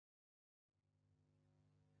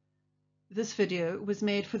This video was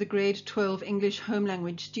made for the grade 12 English home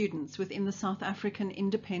language students within the South African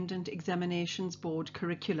Independent Examinations Board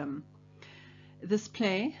curriculum. This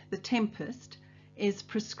play, The Tempest, is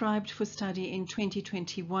prescribed for study in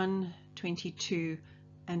 2021, 22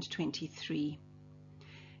 and 23.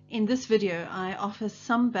 In this video, I offer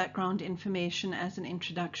some background information as an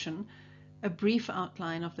introduction, a brief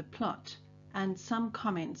outline of the plot, and some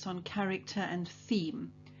comments on character and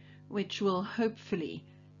theme, which will hopefully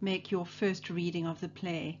make your first reading of the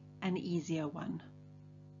play an easier one.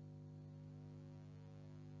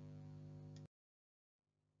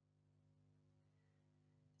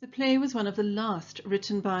 The play was one of the last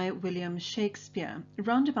written by William Shakespeare,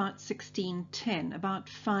 around about 1610, about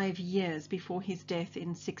 5 years before his death in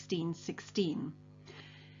 1616.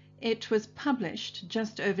 It was published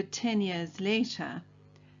just over 10 years later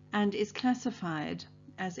and is classified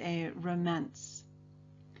as a romance.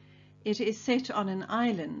 It is set on an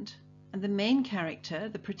island, and the main character,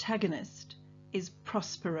 the protagonist, is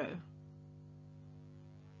Prospero.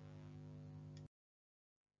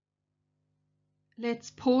 Let's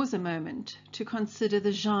pause a moment to consider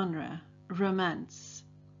the genre, romance.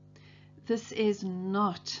 This is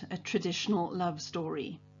not a traditional love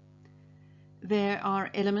story. There are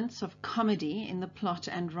elements of comedy in the plot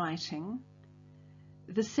and writing.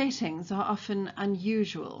 The settings are often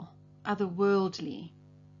unusual, otherworldly.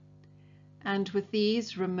 And with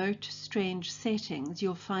these remote, strange settings,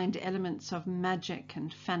 you'll find elements of magic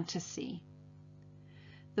and fantasy.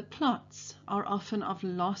 The plots are often of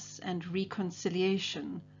loss and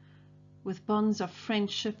reconciliation, with bonds of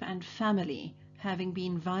friendship and family having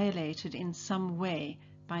been violated in some way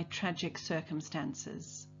by tragic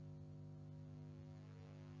circumstances.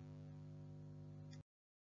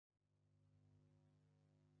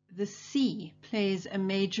 The sea plays a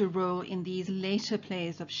major role in these later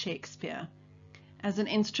plays of Shakespeare, as an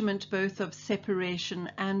instrument both of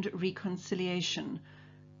separation and reconciliation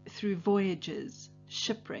through voyages,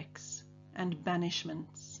 shipwrecks, and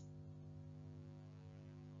banishments.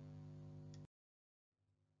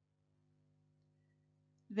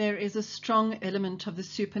 There is a strong element of the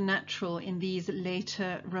supernatural in these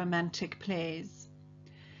later romantic plays.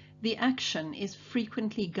 The action is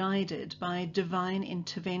frequently guided by divine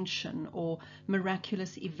intervention or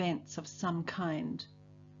miraculous events of some kind.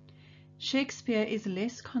 Shakespeare is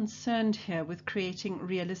less concerned here with creating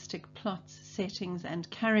realistic plots, settings, and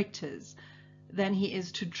characters than he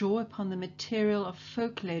is to draw upon the material of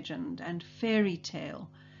folk legend and fairy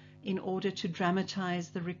tale in order to dramatize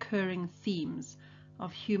the recurring themes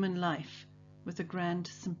of human life with a grand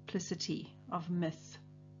simplicity of myth.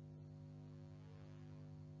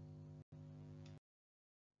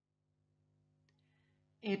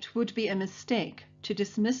 It would be a mistake to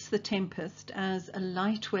dismiss The Tempest as a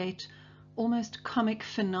lightweight, almost comic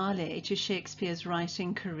finale to Shakespeare's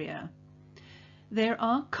writing career. There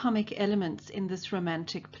are comic elements in this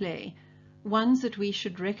romantic play, ones that we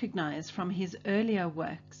should recognize from his earlier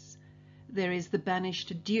works. There is the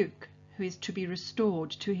banished duke, who is to be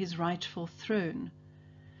restored to his rightful throne,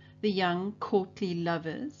 the young courtly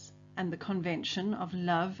lovers and the convention of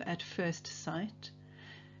love at first sight,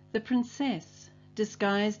 the princess,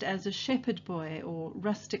 disguised as a shepherd boy or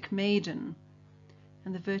rustic maiden,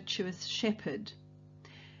 and the virtuous shepherd.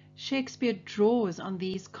 Shakespeare draws on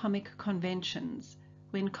these comic conventions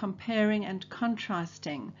when comparing and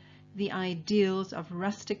contrasting the ideals of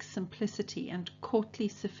rustic simplicity and courtly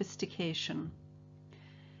sophistication.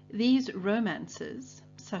 These romances,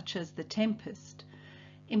 such as The Tempest,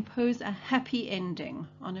 impose a happy ending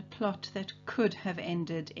on a plot that could have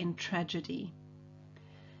ended in tragedy.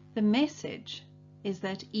 The message is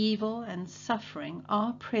that evil and suffering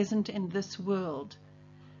are present in this world,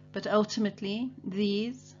 but ultimately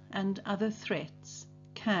these and other threats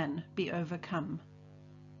can be overcome.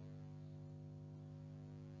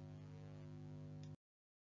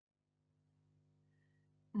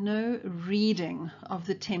 No reading of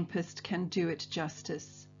The Tempest can do it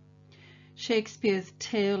justice. Shakespeare's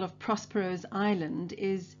tale of Prospero's Island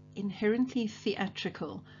is inherently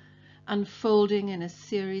theatrical, unfolding in a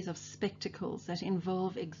series of spectacles that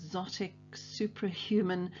involve exotic,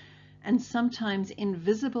 superhuman, and sometimes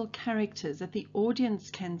invisible characters that the audience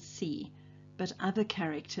can see, but other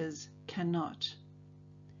characters cannot.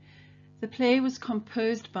 The play was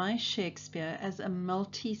composed by Shakespeare as a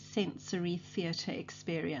multi-sensory theatre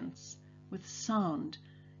experience, with sound,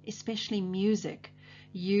 especially music,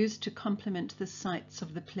 used to complement the sights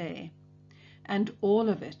of the play, and all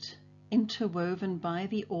of it interwoven by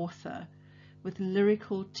the author with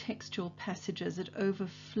lyrical textual passages that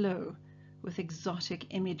overflow with exotic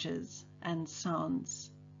images and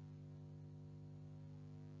sounds.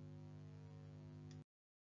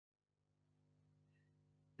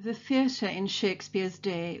 The theatre in Shakespeare's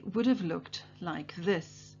day would have looked like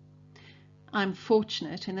this. I'm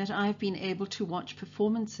fortunate in that I've been able to watch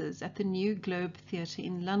performances at the New Globe Theatre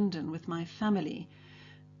in London with my family,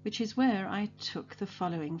 which is where I took the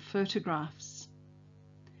following photographs.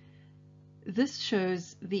 This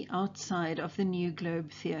shows the outside of the New Globe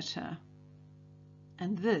Theatre,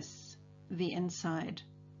 and this, the inside.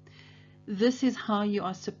 This is how you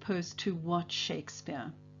are supposed to watch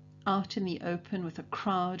Shakespeare, out in the open with a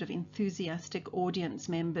crowd of enthusiastic audience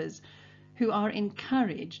members who are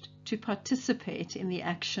encouraged to participate in the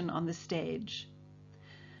action on the stage.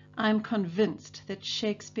 I'm convinced that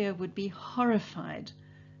Shakespeare would be horrified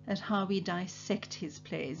at how we dissect his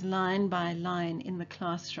plays line by line in the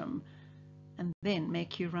classroom and then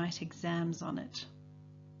make you write exams on it.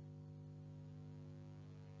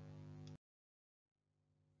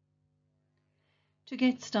 To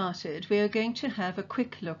get started, we are going to have a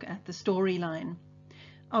quick look at the storyline.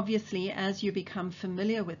 Obviously, as you become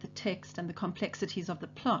familiar with the text and the complexities of the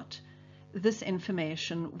plot, this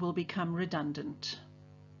information will become redundant.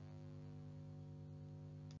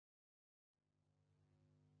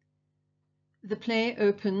 The play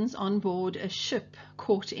opens on board a ship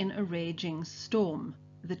caught in a raging storm,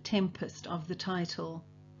 the Tempest of the title.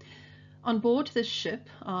 On board this ship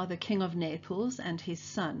are the King of Naples and his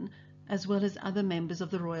son, as well as other members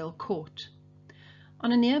of the royal court.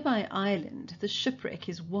 On a nearby island, the shipwreck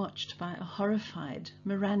is watched by a horrified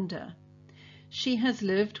Miranda. She has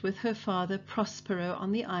lived with her father Prospero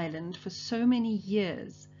on the island for so many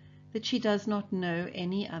years that she does not know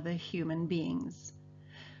any other human beings.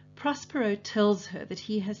 Prospero tells her that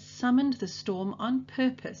he has summoned the storm on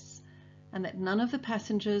purpose and that none of the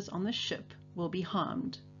passengers on the ship will be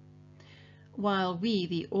harmed. While we,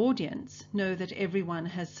 the audience, know that everyone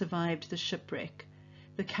has survived the shipwreck,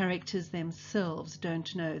 the characters themselves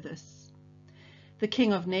don't know this. The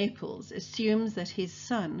King of Naples assumes that his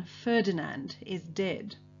son, Ferdinand, is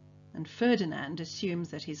dead, and Ferdinand assumes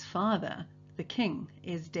that his father, the king,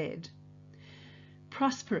 is dead.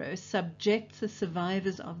 Prospero subjects the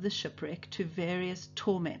survivors of the shipwreck to various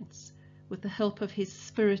torments with the help of his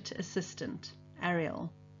spirit assistant,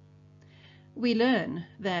 Ariel. We learn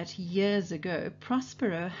that years ago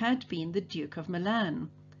Prospero had been the Duke of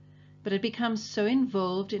Milan, but had become so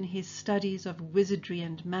involved in his studies of wizardry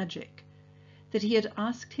and magic that he had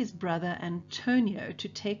asked his brother Antonio to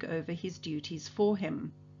take over his duties for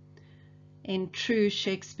him. In true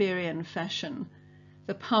Shakespearean fashion,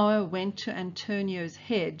 the power went to Antonio's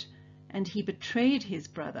head, and he betrayed his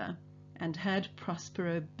brother and had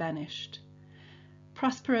Prospero banished.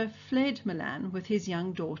 Prospero fled Milan with his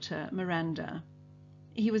young daughter Miranda.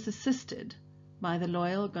 He was assisted by the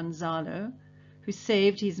loyal Gonzalo, who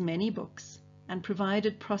saved his many books and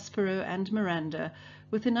provided Prospero and Miranda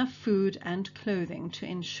with enough food and clothing to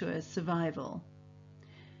ensure survival.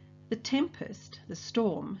 The tempest, the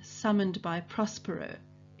storm, summoned by Prospero,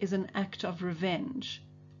 is an act of revenge,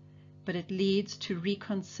 but it leads to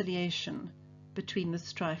reconciliation between the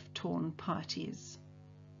strife-torn parties.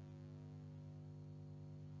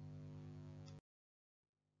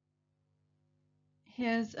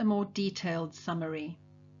 Here's a more detailed summary.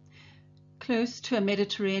 Close to a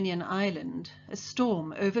Mediterranean island, a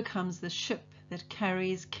storm overcomes the ship that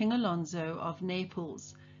carries King Alonso of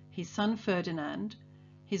Naples, his son Ferdinand,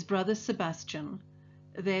 his brother Sebastian,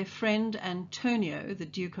 their friend Antonio, the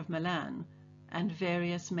Duke of Milan, and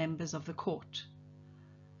various members of the court.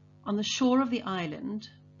 On the shore of the island,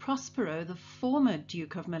 Prospero, the former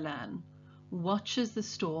Duke of Milan, watches the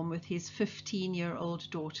storm with his 15-year-old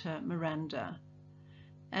daughter Miranda.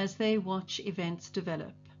 As they watch events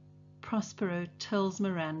develop, Prospero tells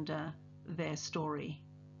Miranda their story.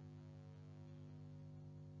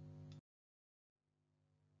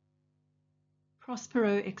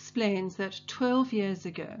 Prospero explains that 12 years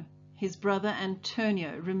ago, his brother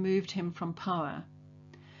Antonio removed him from power.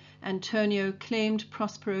 Antonio claimed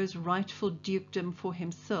Prospero's rightful dukedom for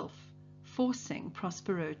himself, forcing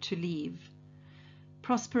Prospero to leave.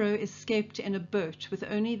 Prospero escaped in a boat with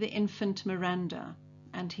only the infant Miranda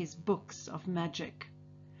and his books of magic.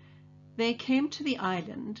 They came to the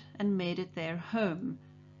island and made it their home,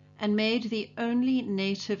 and made the only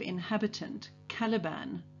native inhabitant,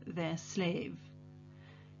 Caliban, their slave.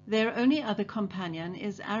 Their only other companion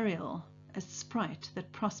is Ariel, a sprite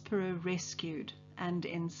that Prospero rescued and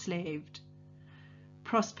enslaved.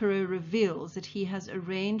 Prospero reveals that he has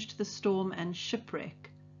arranged the storm and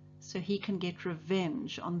shipwreck so he can get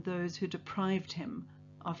revenge on those who deprived him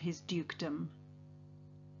of his dukedom.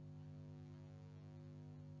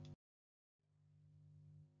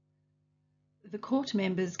 The court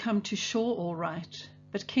members come to shore all right,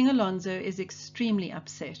 but King Alonso is extremely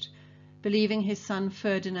upset, believing his son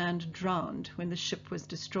Ferdinand drowned when the ship was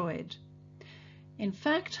destroyed. In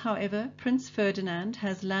fact, however, Prince Ferdinand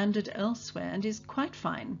has landed elsewhere and is quite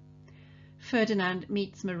fine. Ferdinand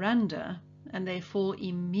meets Miranda, and they fall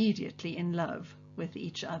immediately in love with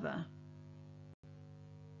each other.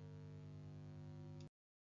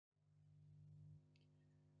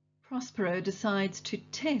 Prospero decides to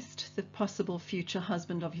test the possible future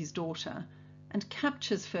husband of his daughter and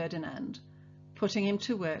captures Ferdinand, putting him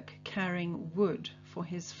to work carrying wood for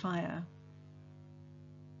his fire.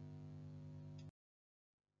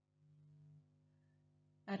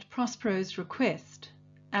 At Prospero's request,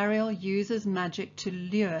 Ariel uses magic to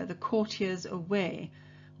lure the courtiers away,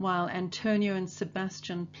 while Antonio and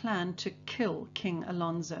Sebastian plan to kill King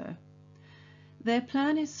Alonso. Their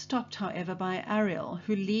plan is stopped, however, by Ariel,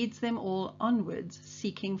 who leads them all onwards,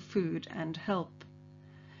 seeking food and help.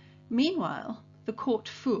 Meanwhile, the court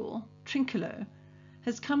fool, Trinculo,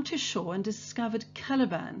 has come to shore and discovered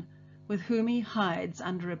Caliban, with whom he hides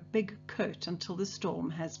under a big coat until the storm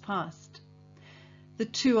has passed. The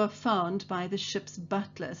two are found by the ship's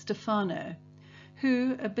butler, Stefano,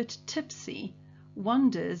 who, a bit tipsy,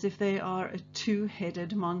 wonders if they are a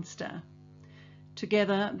two-headed monster.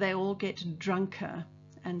 Together they all get drunker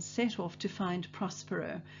and set off to find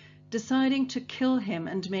Prospero, deciding to kill him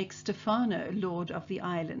and make Stefano lord of the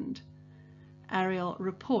island. Ariel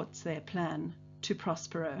reports their plan to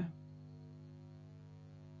Prospero.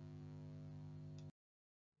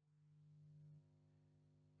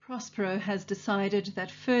 Prospero has decided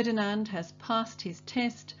that Ferdinand has passed his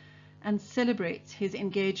test and celebrates his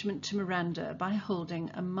engagement to Miranda by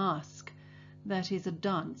holding a mask. That is a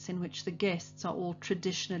dance in which the guests are all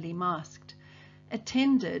traditionally masked,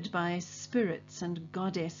 attended by spirits and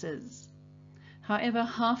goddesses. However,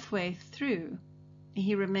 halfway through,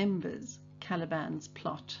 he remembers Caliban's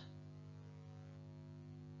plot.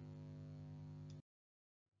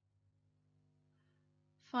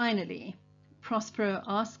 Finally, Prospero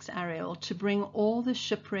asks Ariel to bring all the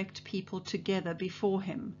shipwrecked people together before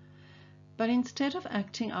him, but instead of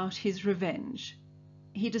acting out his revenge,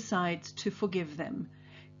 he decides to forgive them,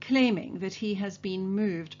 claiming that he has been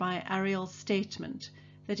moved by Ariel's statement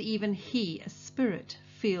that even he, a spirit,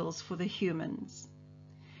 feels for the humans.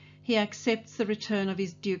 He accepts the return of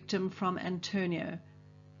his dukedom from Antonio,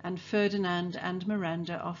 and Ferdinand and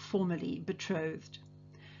Miranda are formally betrothed.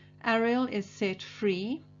 Ariel is set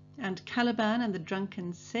free, and Caliban and the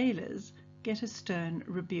drunken sailors get a stern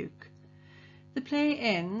rebuke. The play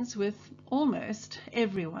ends with almost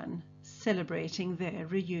everyone celebrating their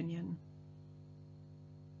reunion.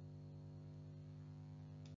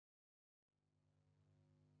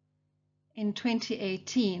 In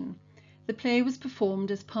 2018, the play was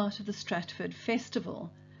performed as part of the Stratford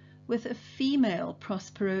Festival, with a female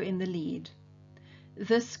Prospero in the lead.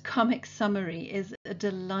 This comic summary is a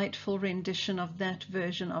delightful rendition of that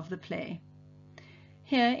version of the play.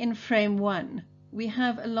 Here in frame 1, we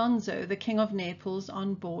have Alonso, the King of Naples,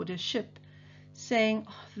 on board a ship, saying,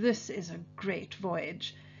 "Oh, this is a great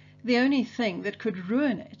voyage. The only thing that could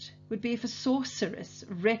ruin it would be if a sorceress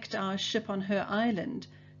wrecked our ship on her island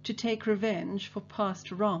to take revenge for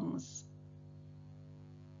past wrongs."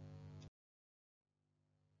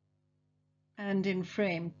 And in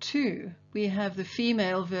frame 2, we have the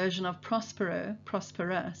female version of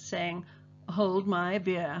Prospera, saying, "Hold my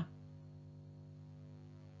beer."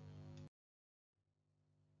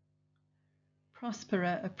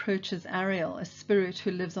 Prospera approaches Ariel, a spirit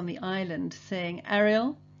who lives on the island, saying,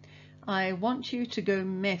 "Ariel, I want you to go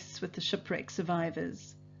mess with the shipwreck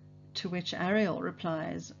survivors." To which Ariel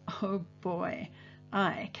replies, "Oh boy,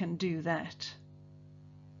 I can do that."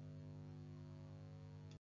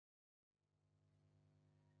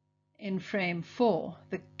 In frame 4,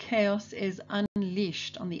 the chaos is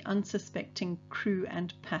unleashed on the unsuspecting crew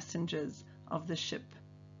and passengers of the ship.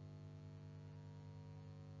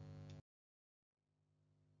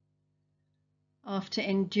 After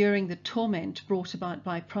enduring the torment brought about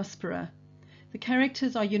by Prospera, the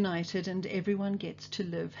characters are united and everyone gets to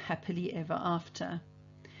live happily ever after.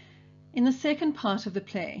 In the second part of the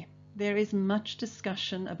play, there is much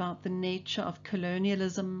discussion about the nature of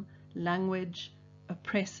colonialism, language,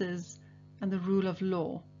 oppressors, and the rule of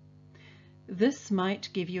law. This might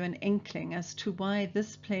give you an inkling as to why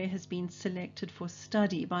this play has been selected for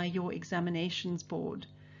study by your examinations board.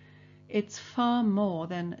 It's far more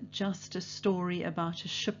than just a story about a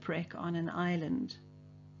shipwreck on an island.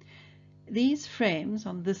 These frames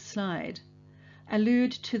on this slide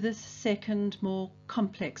allude to this second, more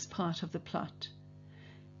complex part of the plot.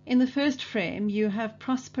 In the first frame, you have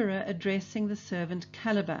Prospera addressing the servant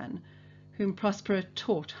Caliban, whom Prospero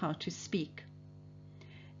taught how to speak.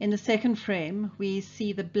 In the second frame, we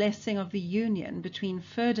see the blessing of the union between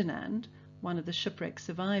Ferdinand, one of the shipwreck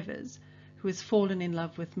survivors, who has fallen in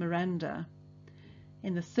love with Miranda.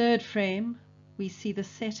 In the third frame, we see the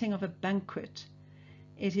setting of a banquet.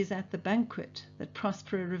 It is at the banquet that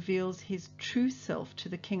Prospero reveals his true self to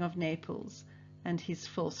the King of Naples and his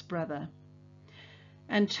false brother.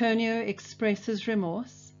 Antonio expresses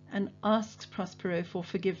remorse and asks Prospero for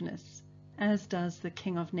forgiveness, as does the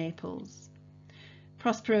King of Naples.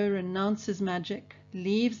 Prospero renounces magic,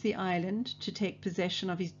 leaves the island to take possession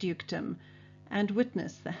of his dukedom, and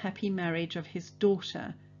witness the happy marriage of his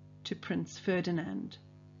daughter to Prince Ferdinand.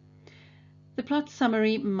 The plot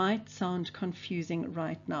summary might sound confusing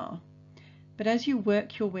right now, but as you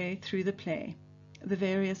work your way through the play, the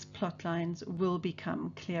various plot lines will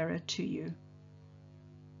become clearer to you.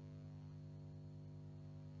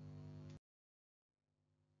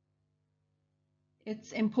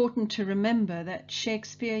 It's important to remember that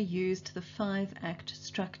Shakespeare used the 5-act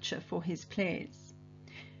structure for his plays.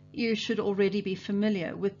 You should already be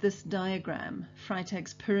familiar with this diagram,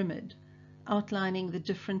 Freytag's pyramid, outlining the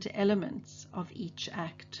different elements of each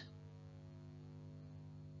act.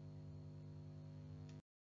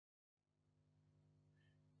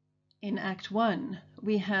 In Act 1,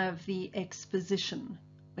 we have the exposition,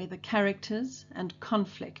 where the characters and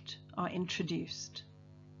conflict are introduced.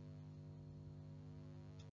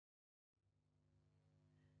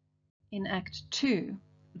 In Act 2,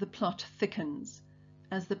 the plot thickens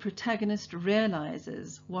as the protagonist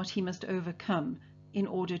realizes what he must overcome in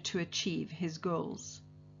order to achieve his goals.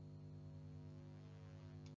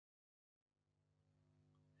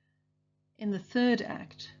 In the third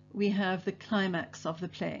act, we have the climax of the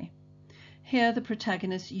play. Here, the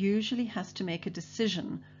protagonist usually has to make a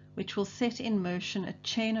decision which will set in motion a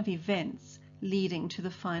chain of events leading to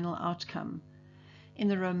the final outcome. In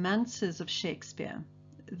the romances of Shakespeare,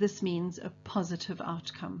 this means a positive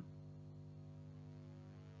outcome.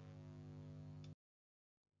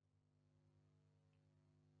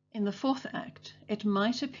 In the fourth act, it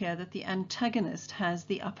might appear that the antagonist has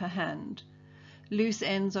the upper hand. Loose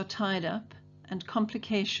ends are tied up and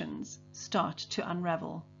complications start to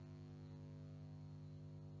unravel.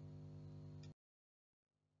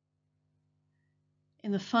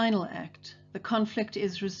 In the final act, the conflict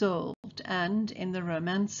is resolved, and in the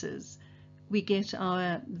romances, we get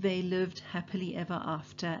our "they lived happily ever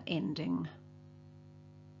after" ending.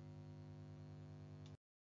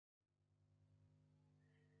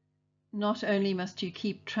 Not only must you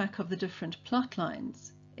keep track of the different plot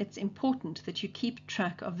lines, it's important that you keep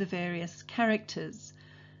track of the various characters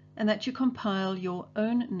and that you compile your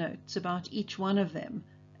own notes about each one of them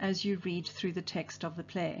as you read through the text of the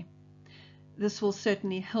play. This will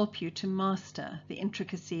certainly help you to master the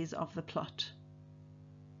intricacies of the plot.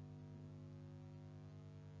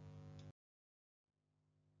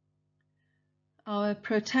 Our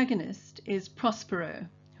protagonist is Prospero,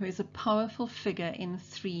 who is a powerful figure in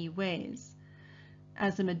 3 ways.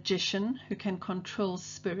 As a magician who can control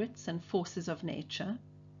spirits and forces of nature.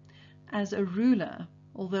 As a ruler,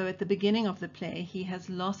 although at the beginning of the play he has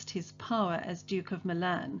lost his power as Duke of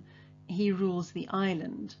Milan, he rules the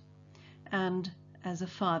island. And as a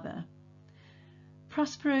father.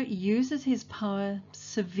 Prospero uses his power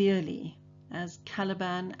severely, as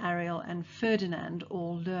Caliban, Ariel, and Ferdinand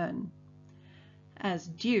all learn. As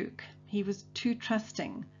Duke, he was too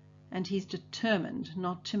trusting, and he's determined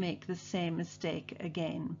not to make the same mistake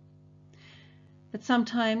again. But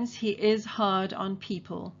sometimes he is hard on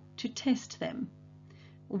people to test them.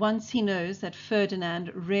 Once he knows that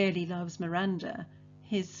Ferdinand really loves Miranda,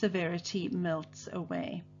 his severity melts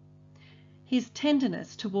away. His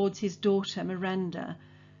tenderness towards his daughter Miranda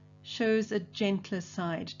shows a gentler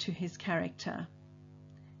side to his character.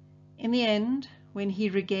 In the end, when he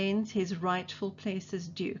regains his rightful place as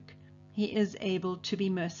Duke, he is able to be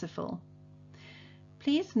merciful.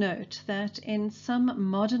 Please note that in some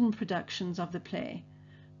modern productions of the play,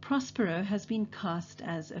 Prospero has been cast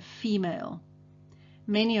as a female.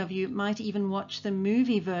 Many of you might even watch the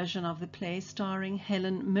movie version of the play starring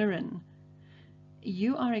Helen Mirren.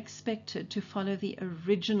 You are expected to follow the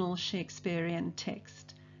original Shakespearean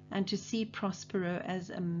text and to see Prospero as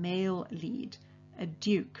a male lead, a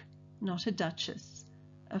duke, not a duchess,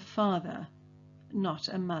 a father, not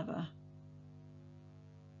a mother.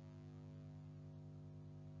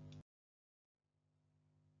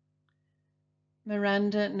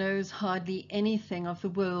 Miranda knows hardly anything of the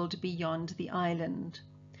world beyond the island.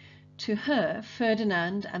 To her,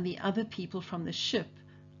 Ferdinand and the other people from the ship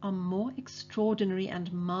are more extraordinary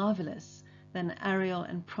and marvelous than Ariel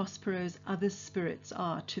and Prospero's other spirits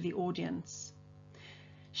are to the audience.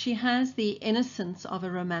 She has the innocence of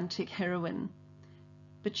a romantic heroine,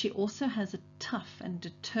 but she also has a tough and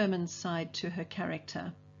determined side to her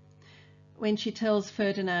character. When she tells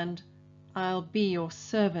Ferdinand, "I'll be your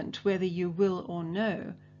servant whether you will or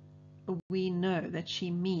no," we know that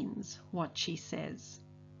she means what she says.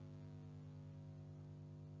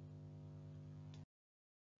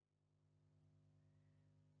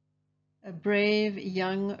 A brave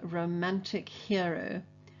young romantic hero,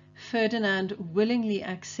 Ferdinand willingly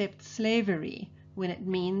accepts slavery when it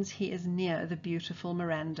means he is near the beautiful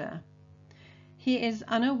Miranda. He is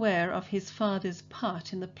unaware of his father's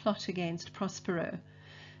part in the plot against Prospero,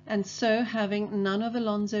 and so, having none of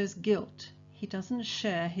Alonso's guilt, he doesn't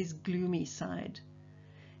share his gloomy side.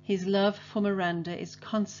 His love for Miranda is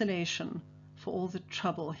consolation for all the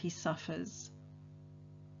trouble he suffers.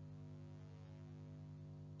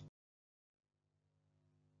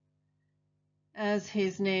 As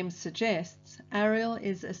his name suggests, Ariel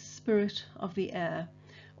is a spirit of the air,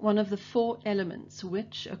 one of the four elements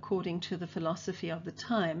which, according to the philosophy of the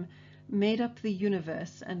time, made up the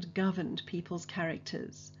universe and governed people's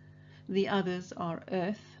characters. The others are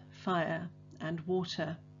earth, fire, and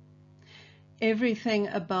water. Everything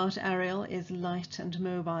about Ariel is light and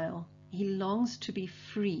mobile. He longs to be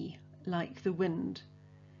free, like the wind.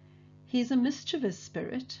 He is a mischievous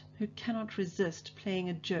spirit who cannot resist playing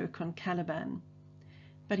a joke on Caliban,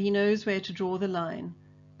 but he knows where to draw the line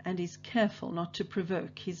and is careful not to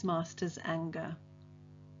provoke his master's anger.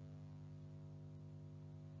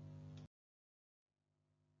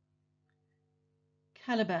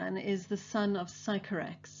 Caliban is the son of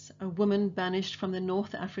Sycorax, a woman banished from the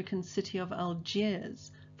North African city of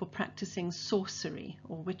Algiers for practicing sorcery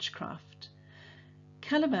or witchcraft.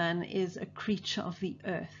 Caliban is a creature of the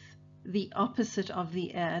earth, the opposite of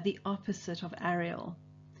the air, the opposite of Ariel.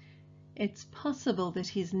 It's possible that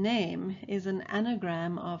his name is an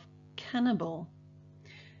anagram of cannibal.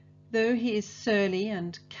 Though he is surly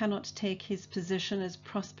and cannot take his position as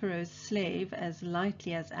Prospero's slave as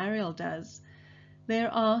lightly as Ariel does,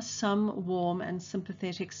 there are some warm and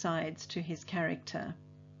sympathetic sides to his character.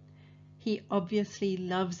 He obviously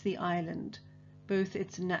loves the island, both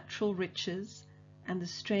its natural riches and the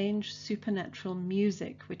strange supernatural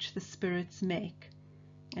music which the spirits make,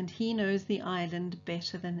 and he knows the island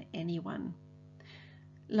better than anyone.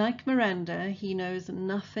 Like Miranda, he knows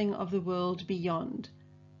nothing of the world beyond,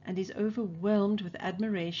 and is overwhelmed with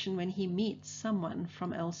admiration when he meets someone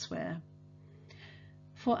from elsewhere.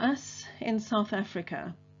 For us in South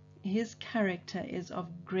Africa, his character is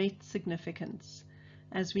of great significance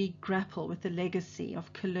as we grapple with the legacy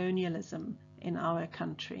of colonialism in our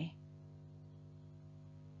country.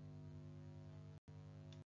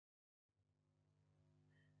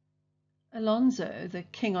 Alonso, the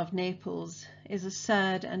King of Naples, is a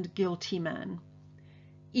sad and guilty man.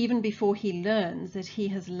 Even before he learns that he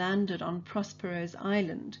has landed on Prospero's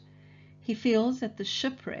island, he feels that the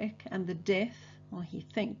shipwreck and the death, or he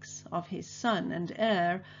thinks, of his son and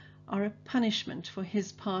heir are a punishment for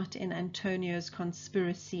his part in Antonio's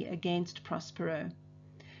conspiracy against Prospero.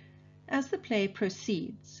 As the play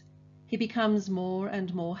proceeds, he becomes more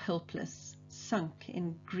and more helpless, sunk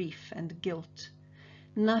in grief and guilt.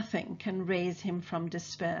 Nothing can raise him from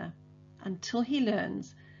despair until he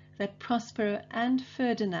learns that Prospero and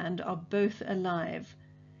Ferdinand are both alive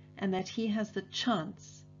and that he has the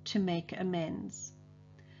chance to make amends.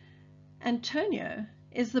 Antonio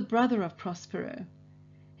is the brother of Prospero.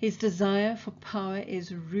 His desire for power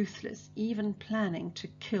is ruthless, even planning to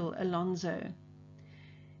kill Alonso.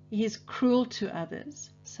 He is cruel to others,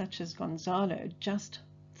 such as Gonzalo, just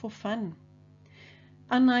for fun.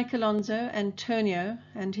 Unlike Alonso, Antonio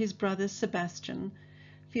and his brother Sebastian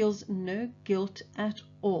feels no guilt at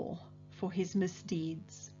all for his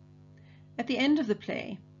misdeeds. At the end of the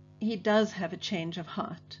play, he does have a change of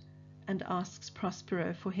heart and asks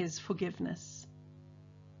Prospero for his forgiveness.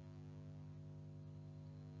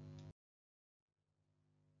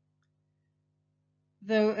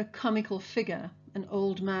 Though a comical figure, an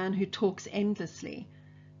old man who talks endlessly,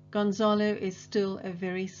 Gonzalo is still a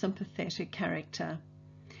very sympathetic character.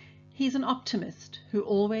 He's an optimist who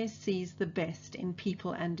always sees the best in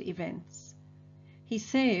people and events. He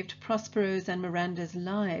saved Prospero's and Miranda's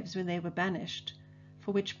lives when they were banished,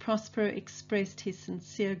 for which Prospero expressed his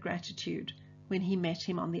sincere gratitude when he met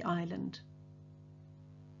him on the island.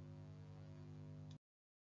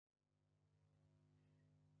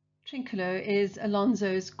 Trinculo is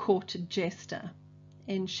Alonso's court jester.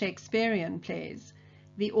 In Shakespearean plays,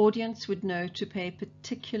 the audience would know to pay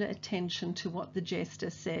particular attention to what the jester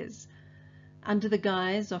says. under the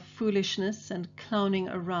guise of foolishness and clowning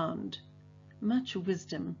around, much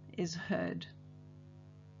wisdom is heard.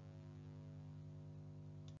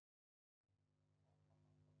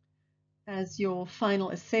 As your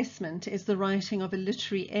final assessment is the writing of a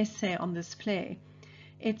literary essay on this play,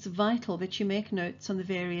 it's vital that you make notes on the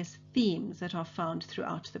various themes that are found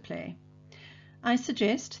throughout the play. I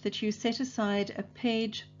suggest that you set aside a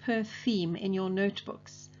page per theme in your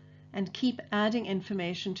notebooks and keep adding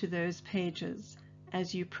information to those pages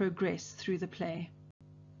as you progress through the play.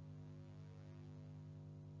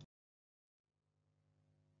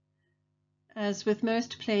 As with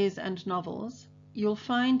most plays and novels, you'll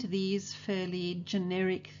find these fairly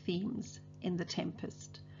generic themes in The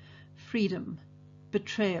Tempest: freedom,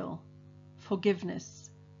 betrayal, forgiveness,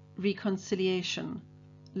 reconciliation,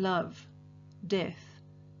 love, death,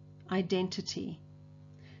 identity.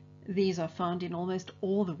 These are found in almost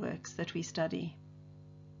all the works that we study.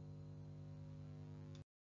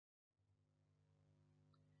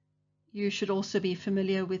 You should also be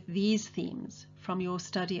familiar with these themes from your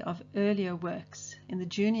study of earlier works in the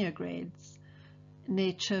junior grades: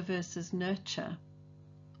 nature versus nurture,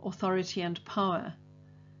 authority and power,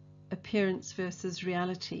 appearance versus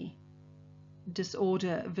reality,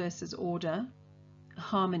 disorder versus order,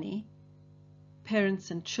 harmony,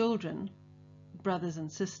 parents and children, brothers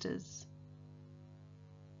and sisters.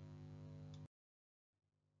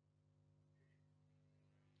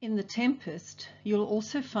 In The Tempest, you'll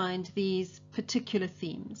also find these particular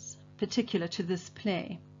themes, particular to this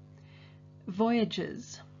play: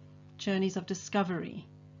 voyages, journeys of discovery,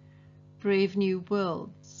 brave new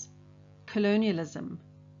worlds, colonialism,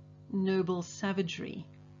 noble savagery,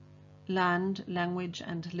 land, language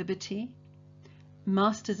and liberty,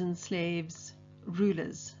 masters and slaves,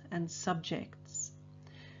 rulers and subjects.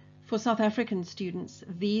 For South African students,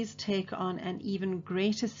 these take on an even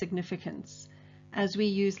greater significance as we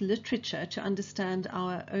use literature to understand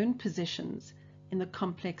our own positions in the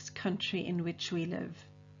complex country in which we live.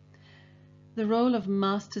 The role of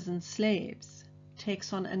masters and slaves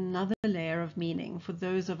takes on another layer of meaning for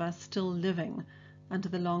those of us still living under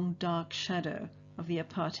the long dark shadow of the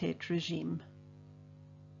apartheid regime.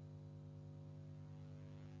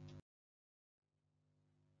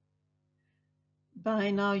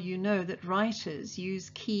 By now you know that writers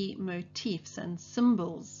use key motifs and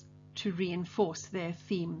symbols to reinforce their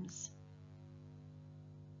themes.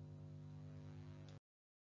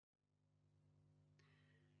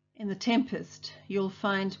 In The Tempest, you'll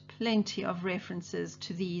find plenty of references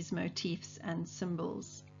to these motifs and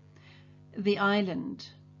symbols: the island,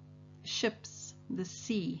 ships, the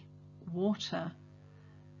sea, water,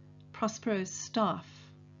 Prospero's staff,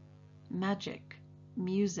 magic,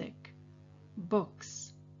 music,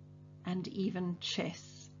 books, and even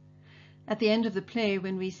chess. At the end of the play,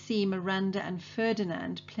 when we see Miranda and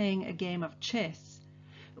Ferdinand playing a game of chess,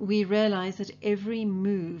 we realize that every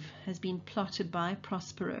move has been plotted by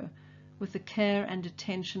Prospero with the care and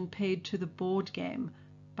attention paid to the board game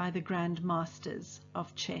by the grand masters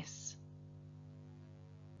of chess.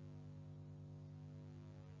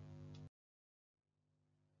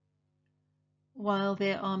 While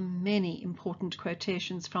there are many important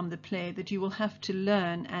quotations from the play that you will have to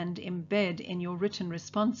learn and embed in your written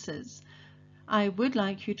responses, I would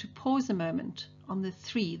like you to pause a moment on the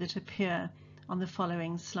 3 that appear on the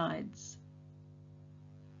following slides.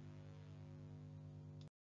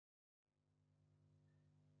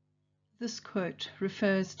 This quote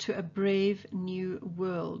refers to a brave new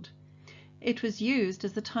world. It was used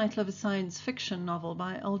as the title of a science fiction novel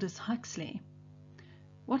by Aldous Huxley.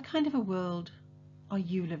 What kind of a world are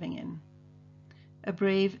you living in? A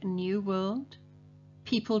brave new world,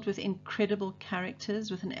 peopled with incredible characters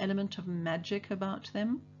with an element of magic about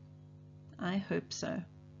them? I hope so.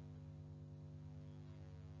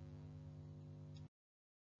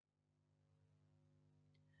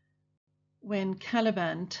 When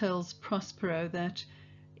Caliban tells Prospero that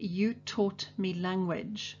 "you taught me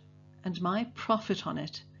language, and my profit on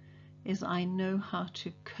it is I know how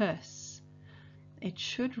to curse," it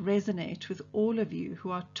should resonate with all of you who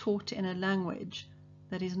are taught in a language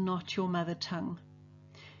that is not your mother tongue.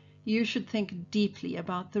 You should think deeply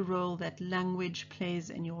about the role that language plays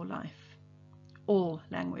in your life. All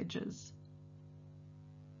languages.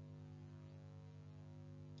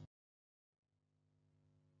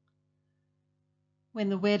 When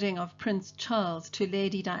the wedding of Prince Charles to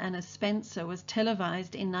Lady Diana Spencer was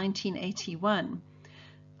televised in 1981,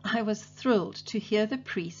 I was thrilled to hear the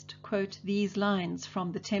priest quote these lines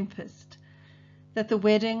from The Tempest, that the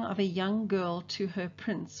wedding of a young girl to her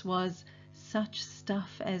prince was "such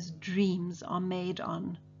stuff as dreams are made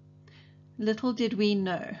on." Little did we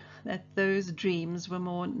know that those dreams were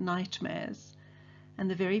more nightmares, and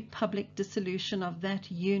the very public dissolution of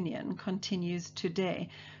that union continues today,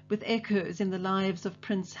 with echoes in the lives of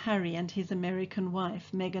Prince Harry and his American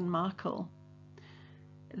wife, Meghan Markle.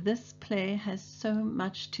 This play has so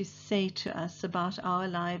much to say to us about our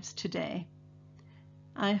lives today.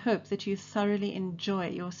 I hope that you thoroughly enjoy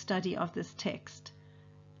your study of this text,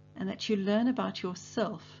 and that you learn about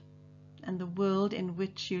yourself and the world in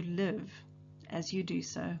which you live as you do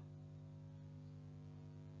so.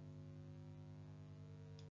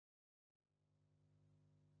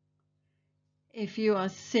 If you are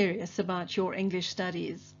serious about your English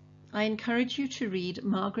studies, I encourage you to read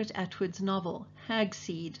Margaret Atwood's novel,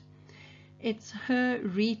 Hagseed. It's her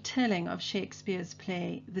retelling of Shakespeare's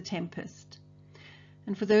play, The Tempest.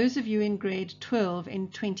 And for those of you in grade 12 in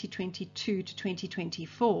 2022 to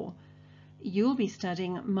 2024, you'll be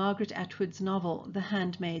studying Margaret Atwood's novel, The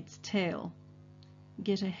Handmaid's Tale.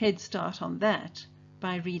 Get a head start on that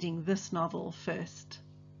by reading this novel first.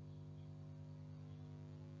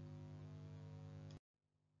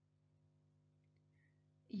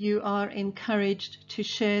 You are encouraged to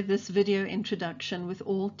share this video introduction with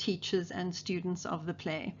all teachers and students of the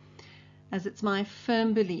play, as it's my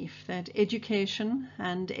firm belief that education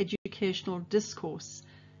and educational discourse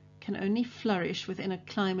can only flourish within a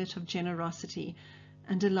climate of generosity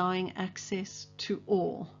and allowing access to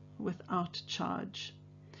all without charge.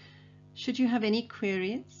 Should you have any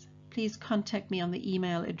queries, please contact me on the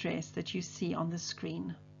email address that you see on the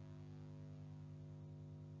screen.